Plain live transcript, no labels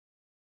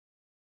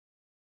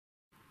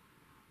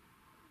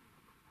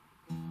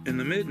In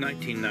the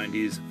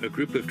mid-1990s, a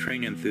group of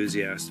train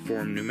enthusiasts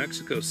formed New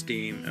Mexico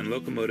Steam and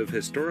Locomotive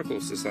Historical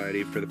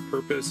Society for the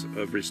purpose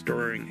of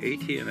restoring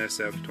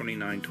AT&SF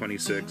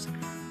 2926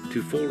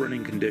 to full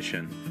running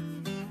condition.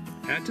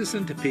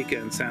 Atchison, Topeka,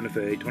 and Santa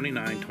Fe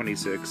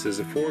 2926 is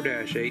a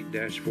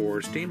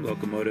 4-8-4 steam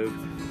locomotive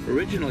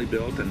originally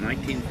built in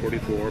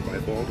 1944 by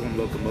Baldwin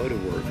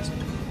Locomotive Works.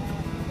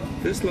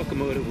 This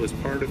locomotive was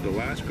part of the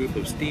last group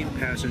of steam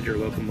passenger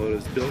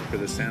locomotives built for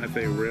the Santa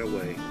Fe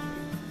Railway.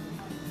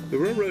 The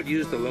railroad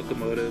used the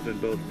locomotive in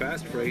both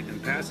fast freight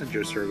and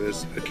passenger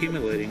service,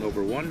 accumulating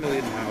over 1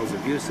 million miles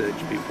of usage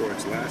before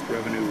its last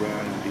revenue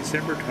run on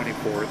December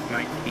 24,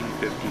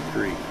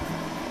 1953.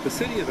 The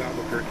city of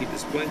Albuquerque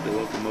displayed the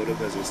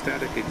locomotive as a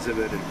static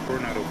exhibit in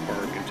Coronado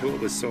Park until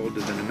it was sold to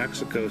the New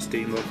Mexico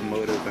Steam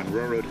Locomotive and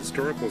Railroad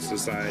Historical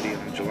Society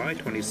on July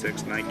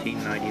 26,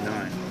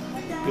 1999.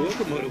 The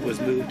locomotive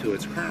was moved to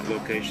its current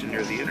location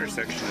near the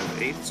intersection of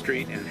 8th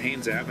Street and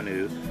Haines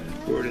Avenue,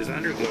 where it is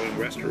undergoing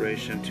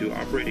restoration to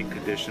operating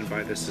condition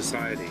by the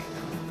Society.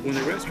 When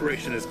the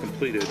restoration is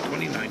completed,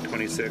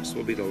 2926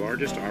 will be the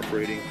largest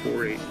operating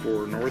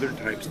 4-8-4 Northern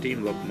type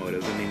steam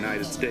locomotive in the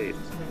United States.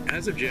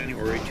 As of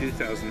January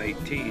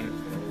 2018,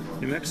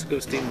 New Mexico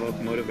Steam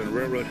Locomotive and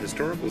Railroad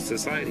Historical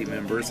Society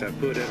members have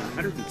put in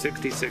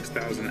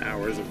 166,000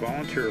 hours of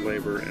volunteer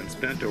labor and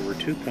spent over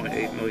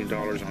 $2.8 million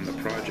on the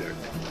project.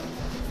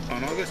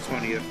 On August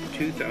 20th,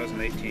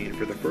 2018,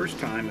 for the first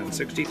time in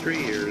 63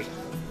 years,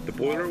 the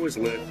boiler was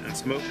lit and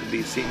smoke could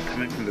be seen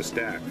coming from the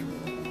stack.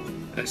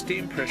 As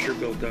steam pressure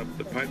built up,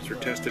 the pipes were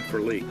tested for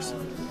leaks.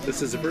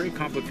 This is a very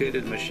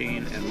complicated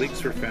machine and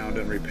leaks were found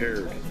and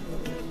repaired.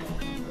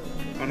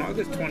 On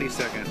August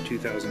 22,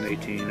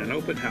 2018, an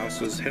open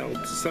house was held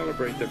to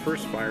celebrate the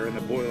first fire in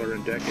the boiler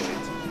in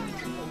decades.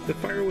 The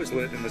fire was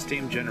lit and the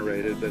steam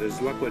generated, but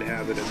as luck would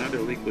have it, another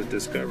leak was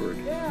discovered.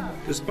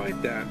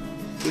 Despite that,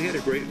 we had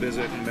a great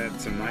visit and met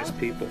some nice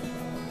people.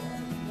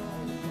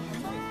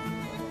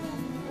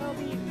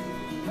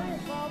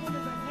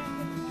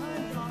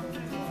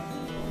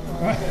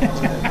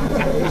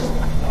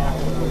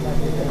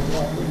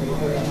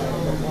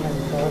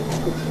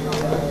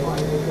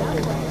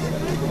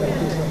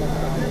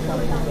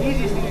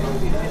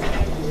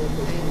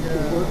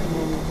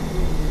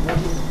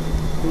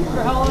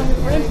 For how long has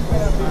Brent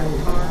been up here?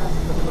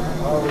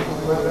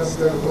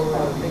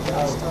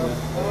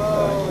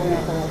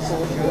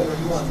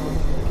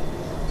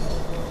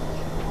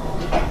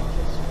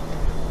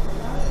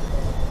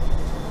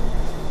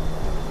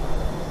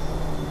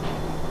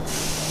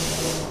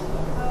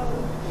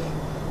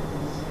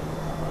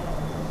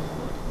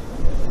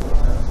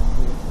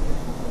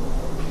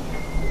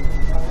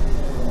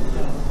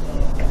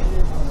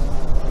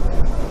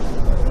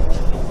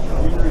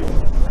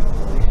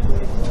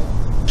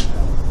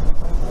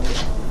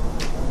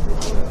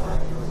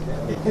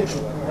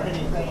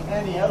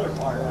 Any other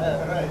part,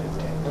 right?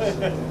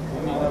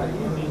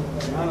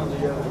 None of the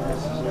other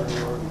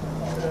necessary order.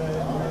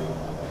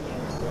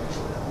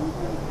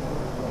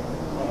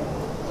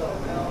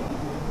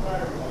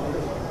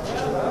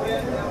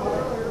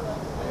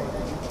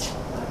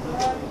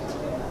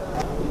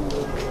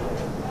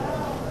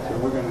 So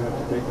we're going to have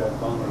to take that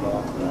bonnet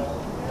off.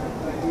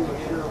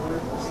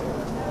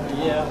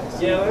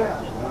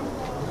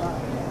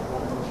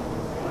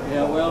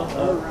 Yeah, well,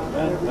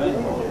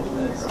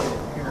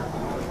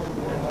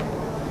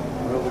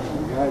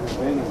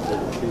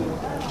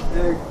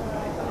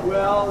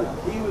 well,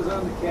 he was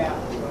on the cap.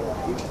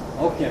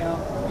 okay.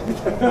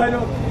 I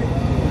don't.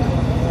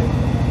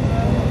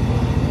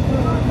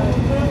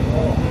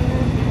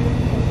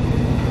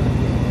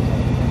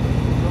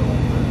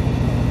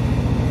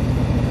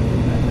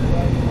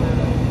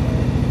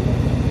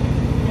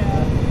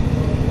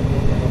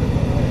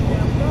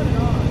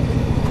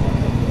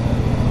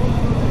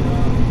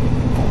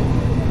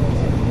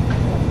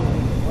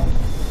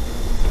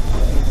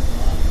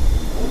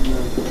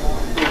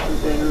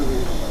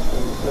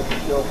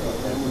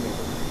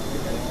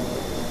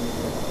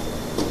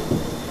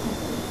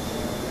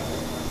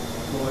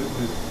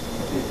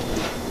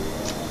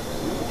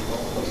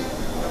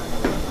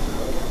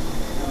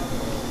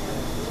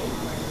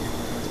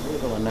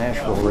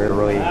 Nashville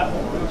Railway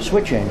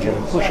switch engine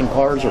and pushing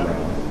cars around.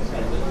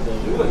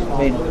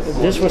 I mean,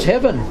 this was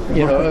heaven,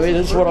 you know. I mean,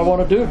 this is what I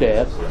want to do,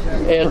 Dad.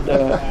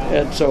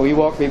 And so he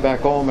walked me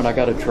back home, and I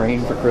got a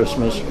train for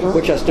Christmas,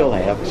 which I still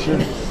have.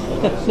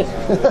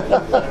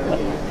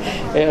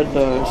 And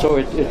so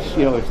it's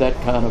you know, it's that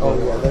kind of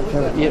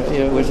a,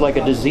 it was like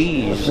a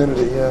disease.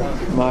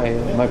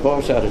 My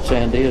boss out at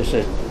Sandia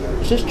said,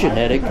 "Is this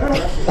genetic?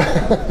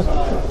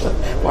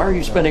 Why are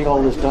you spending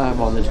all this time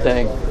on this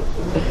dang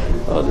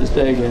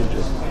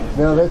engine?"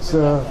 Now that's,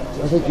 I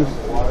think you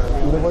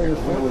know where you're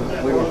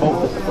from? We were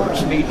both at the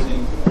first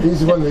meeting.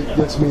 He's the one that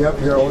gets me up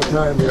here all the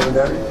time. You know, and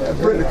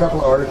I've written a couple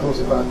of articles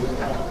about this.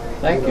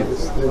 Thank you.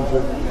 This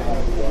engine.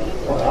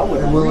 Well, I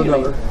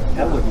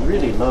would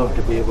really love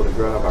to be able to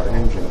drive our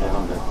engine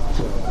down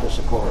to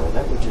Socorro.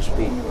 That would just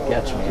be,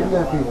 gets me. Wouldn't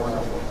that be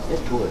wonderful?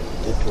 It would.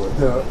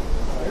 Yeah.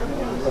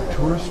 a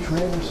tourist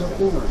train or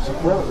something?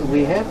 Well,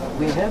 we have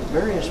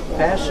various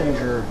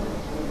passenger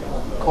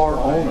car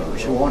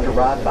owners who want to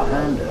ride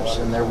behind us,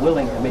 and they're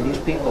willing. I mean, these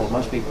people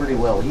must be pretty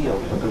well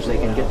heeled because they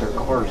can get their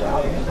cars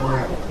out.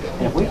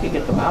 And if we could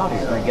get them out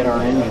here and get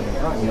our engine in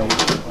front,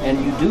 and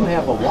you do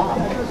have a Y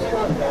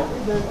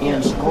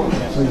in Sequoia.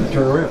 So you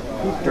turn around.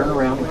 Turn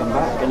around and come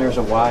back, and there's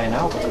a Y in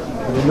Albuquerque.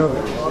 I didn't know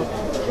that.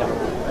 Yeah.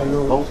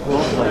 Both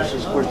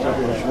places. Of course,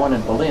 there's one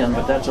in Berlin,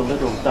 but that's a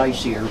little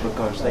dicier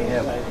because they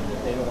have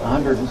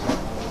 100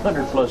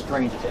 plus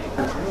trains a day.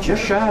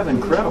 Just shy of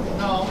incredible.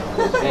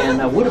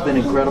 And would have been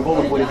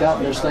incredible if we'd have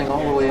gotten this thing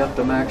all the way up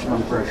to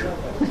maximum pressure.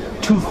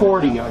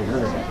 240, I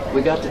heard.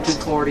 We got to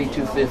 240,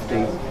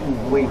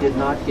 250. We did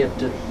not get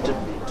to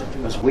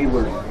because we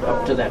were,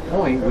 up to that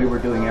point, we were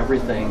doing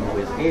everything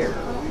with air.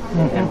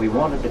 And we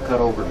wanted to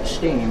cut over to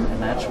steam,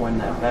 and that's when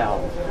that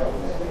valve,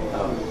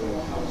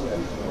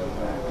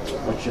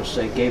 let's just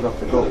say, gave up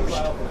the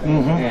ghost.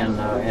 And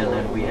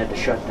then we had to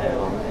shut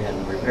down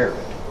and repair it.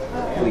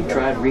 We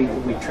tried, we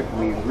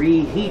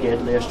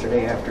reheated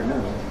yesterday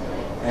afternoon,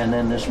 and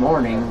then this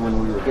morning when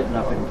we were getting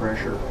up in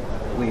pressure,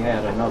 we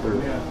had another,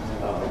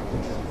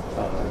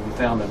 we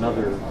found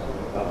another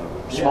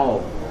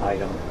small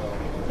item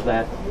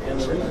that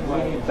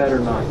we better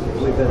not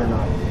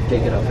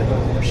take it up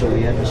anymore. So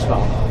we had to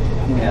stop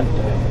at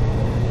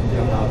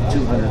about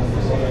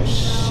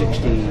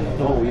 260.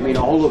 Oh, you mean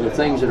all of the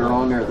things that are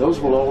on there? Those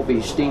will all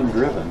be steam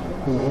driven,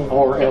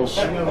 or else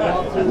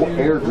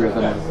air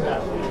driven.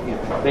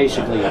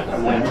 Basically,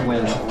 when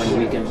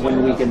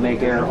we can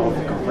make air off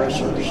the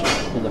compressors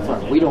in the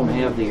front. We don't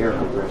have the air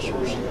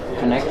compressors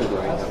connected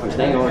right now because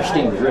they are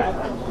steam driven.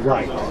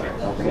 Right.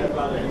 Okay.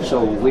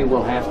 So we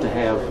will have to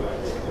have.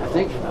 I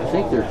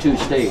think they're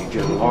two-stage,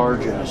 a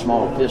large and a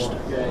small piston.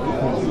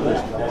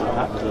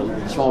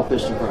 The small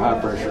piston for high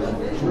pressure,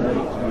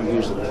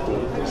 usually.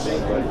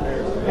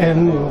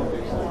 And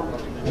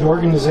the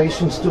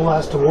organization still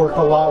has to work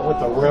a lot with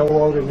the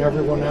railroad and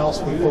everyone else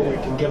before we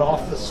can get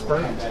off the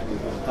springs.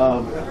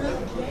 How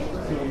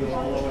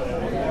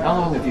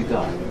long have you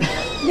got?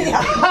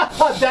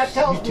 That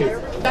tells me.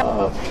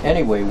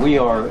 Anyway, we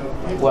are,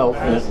 well,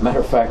 as a matter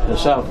of fact, the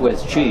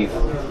Southwest Chief,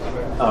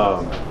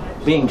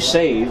 being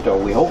saved, or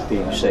we hope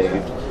being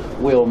saved,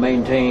 will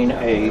maintain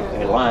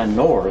a line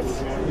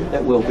north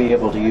that we'll be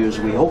able to use.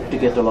 We hope to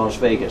get to Las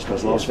Vegas,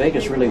 because Las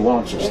Vegas really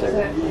wants us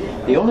there.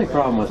 The only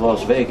problem with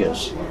Las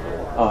Vegas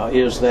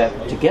is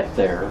that to get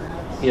there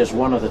is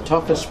one of the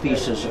toughest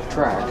pieces of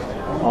track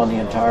on the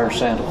entire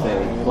Santa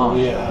Fe line.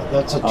 Yeah,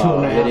 that's a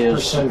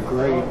 2.5%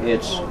 grade.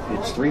 It's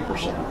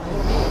 3%.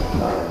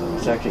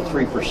 It's actually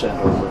 3%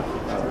 over,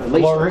 at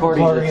least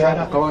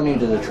according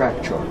to the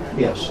track chart.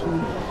 Yes.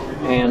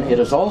 And it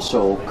is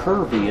also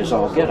curvy as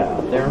all get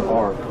out.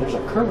 There's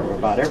a curve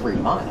about every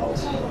mile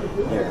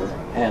there,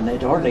 and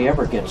it hardly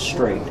ever gets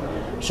straight.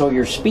 So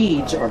your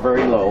speeds are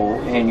very low,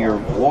 and your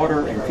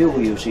water and fuel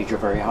usage are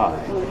very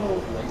high.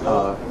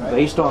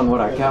 Based on what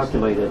I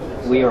calculated,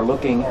 we are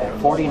looking at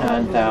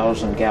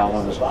 49,000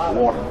 gallons of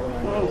water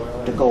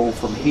to go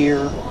from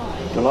here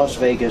to Las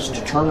Vegas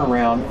to turn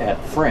around at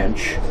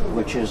French,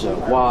 which is a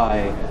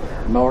Y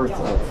north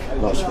of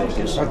Las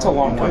Vegas. That's a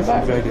long way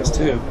from Vegas,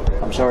 too.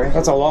 I'm sorry?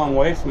 That's a long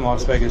way from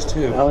Las Vegas,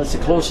 too. Well, it's the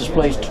closest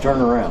place to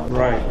turn around.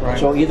 Right.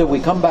 So either we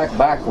come back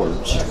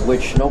backwards,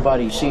 which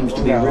nobody seems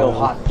to be real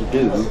hot to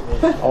do,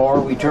 or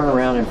we turn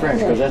around in French,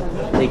 because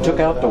they took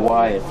out the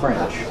Y at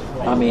French.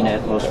 I mean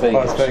at Las Vegas.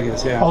 Las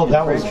Vegas, yeah. Oh,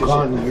 that was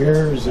gone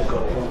years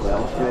ago.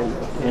 Well,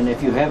 and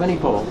if you have any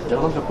pull,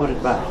 tell them to put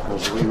it back,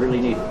 because we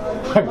really need it.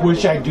 I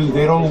wish I do.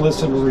 They don't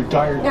listen to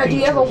retired Now, do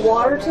you have a teachers.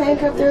 water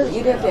tank up there that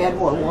you'd have to add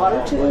more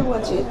water to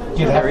once you...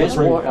 There is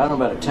water. I don't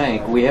know about a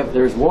tank.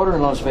 There's water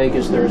in Las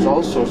Vegas. There's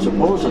also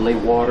supposedly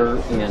water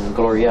in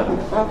Glorieta.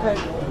 Okay.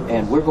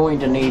 And we're going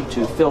to need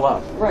to fill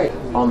up Right.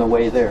 on the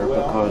way there,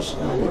 because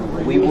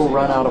we will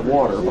run out of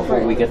water before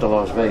we get to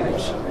Las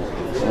Vegas.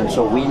 And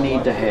so we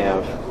need to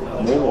have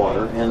more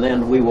water, and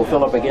then we will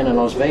fill up again in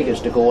Las Vegas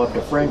to go up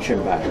to French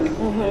and back,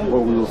 where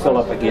we will fill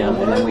up again,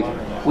 and then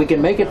we can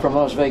make it from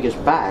Las Vegas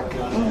back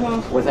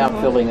without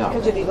filling up.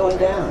 Because you'd be going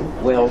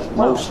down. Well,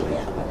 mostly.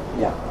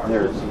 Yeah,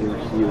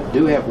 you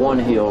do have one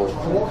hill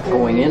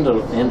going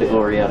into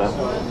Glorieta,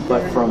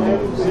 but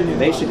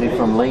basically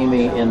from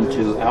Lamy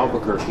into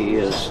Albuquerque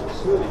is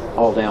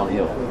all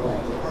downhill.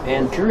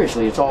 And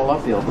curiously, it's all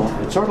uphill.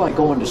 It's sort of like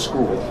going to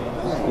school.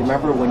 You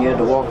remember when you had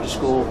to walk to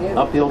school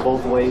uphill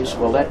both ways?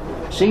 Well, that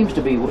seems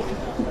to be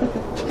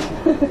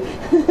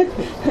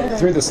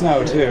Through the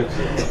snow, too.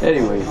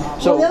 Anyway,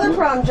 so... Well, the other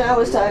problem John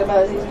was talking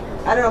about,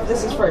 I don't know if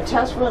this is for a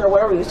test run or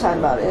whatever he was talking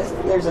about, is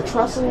there's a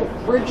trussing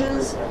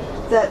bridges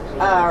that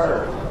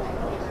are,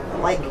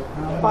 like,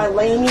 by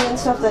Lamy and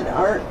stuff that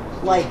aren't,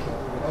 like,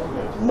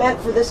 meant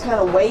for this kind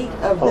of weight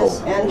of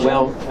this engine?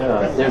 Well,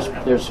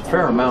 there's a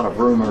fair amount of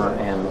rumor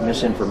and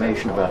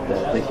misinformation about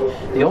that.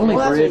 The only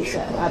Well, that's what he bridge...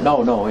 said.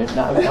 No,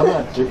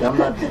 I'm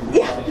not...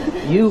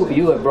 Yeah.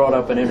 You have brought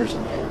up an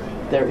interesting...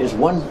 there is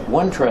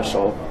one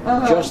trestle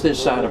just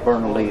this side of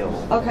Bernalillo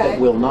that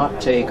will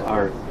not take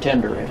our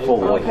tender at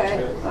full weight.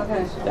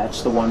 Okay.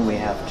 That's the one we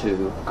have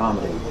to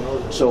accommodate.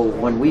 So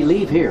when we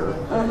leave here,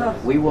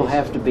 we will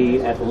have to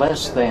be at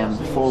less than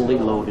fully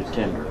loaded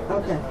tender.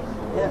 Okay.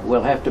 Yeah.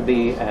 We'll have to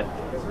be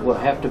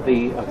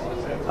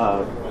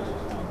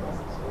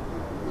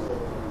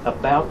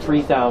about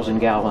 3,000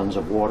 gallons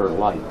of water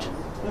light.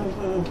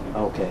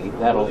 Okay,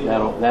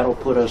 that'll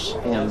put us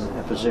in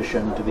a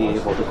position to be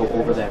able to go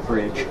over that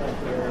bridge,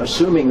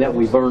 assuming that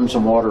we burn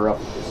some water up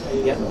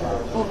getting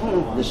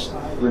there. This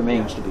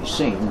remains to be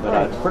seen, but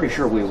I'm pretty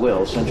sure we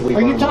will, since we.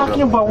 Are you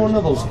talking about one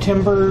of those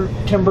timber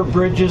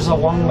bridges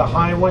along the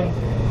highway?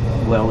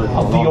 Well,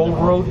 of the old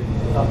road.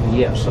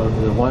 Yes,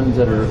 the ones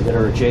that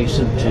are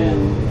adjacent to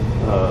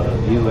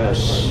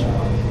US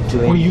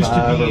 285. We used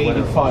to be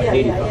 85.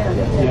 85.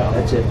 Yeah,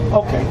 that's it.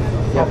 Okay.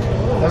 Yeah. Okay.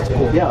 That's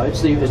cool. Yeah,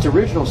 it's the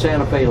original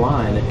Santa Fe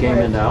line that came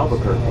into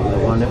Albuquerque, the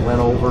one that went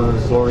over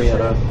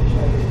Glorieta,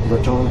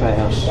 Raton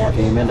Pass,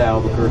 came into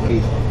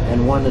Albuquerque,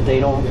 and one that they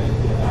don't.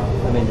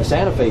 I mean, the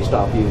Santa Fe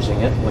stopped using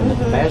it when the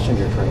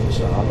passenger train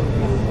stopped,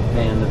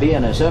 and the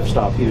BNSF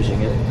stopped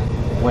using it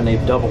when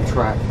they've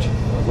double-tracked.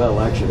 Well,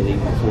 actually,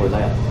 even before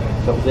that,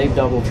 so they've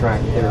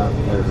double-tracked their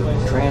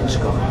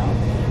Transcon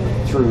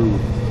through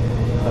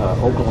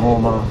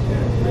Oklahoma,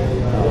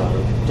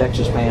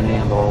 Texas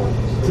Panhandle,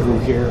 through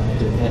here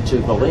and to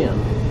Belen,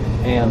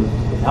 and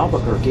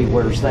Albuquerque.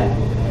 Where's that?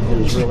 It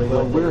is really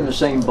well. We're in the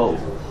same boat.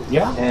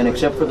 Yeah. And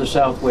except for the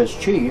Southwest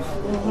Chief,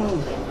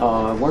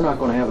 we're not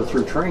going to have a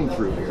through train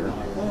through here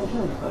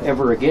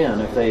ever again.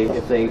 If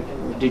they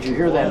did you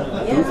hear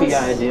that goofy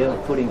idea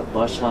of putting a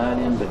bus line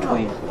in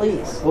between?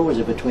 Please. What was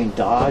it, between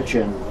Dodge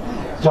and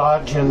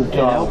Albuquerque.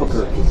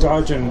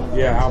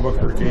 Albuquerque?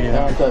 Albuquerque.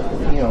 Yeah. I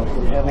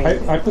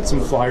thought, I put some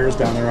flyers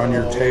down there on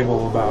your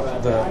table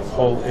about the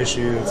whole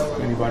issue if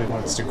anybody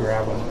wants to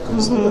grab them.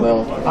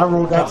 Well, I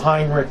wrote that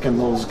Heinrich and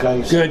those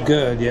guys.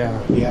 Good, yeah.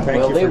 Yeah.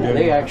 Thank you for doing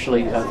they that.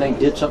 actually, I think,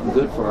 did something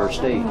good for our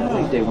state. I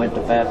think they went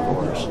to bat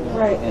for us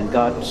and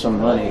got some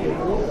money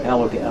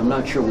allocated. I'm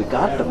not sure we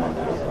got the money.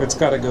 It's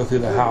got to go through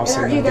the House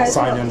And and you then get guys,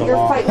 signed into you're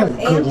law. fighting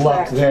with Good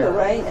luck Amtrak there. too,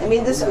 right? I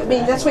mean,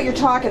 that's what you're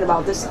talking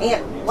about. This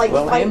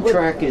Well, fight with-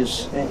 Amtrak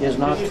is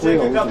not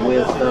thrilled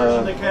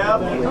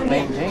with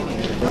maintaining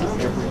it.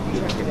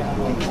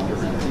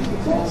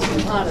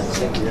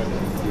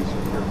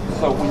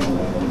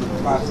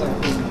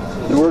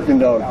 The working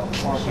dog.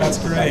 That's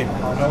great.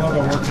 I love a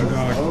working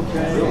dog.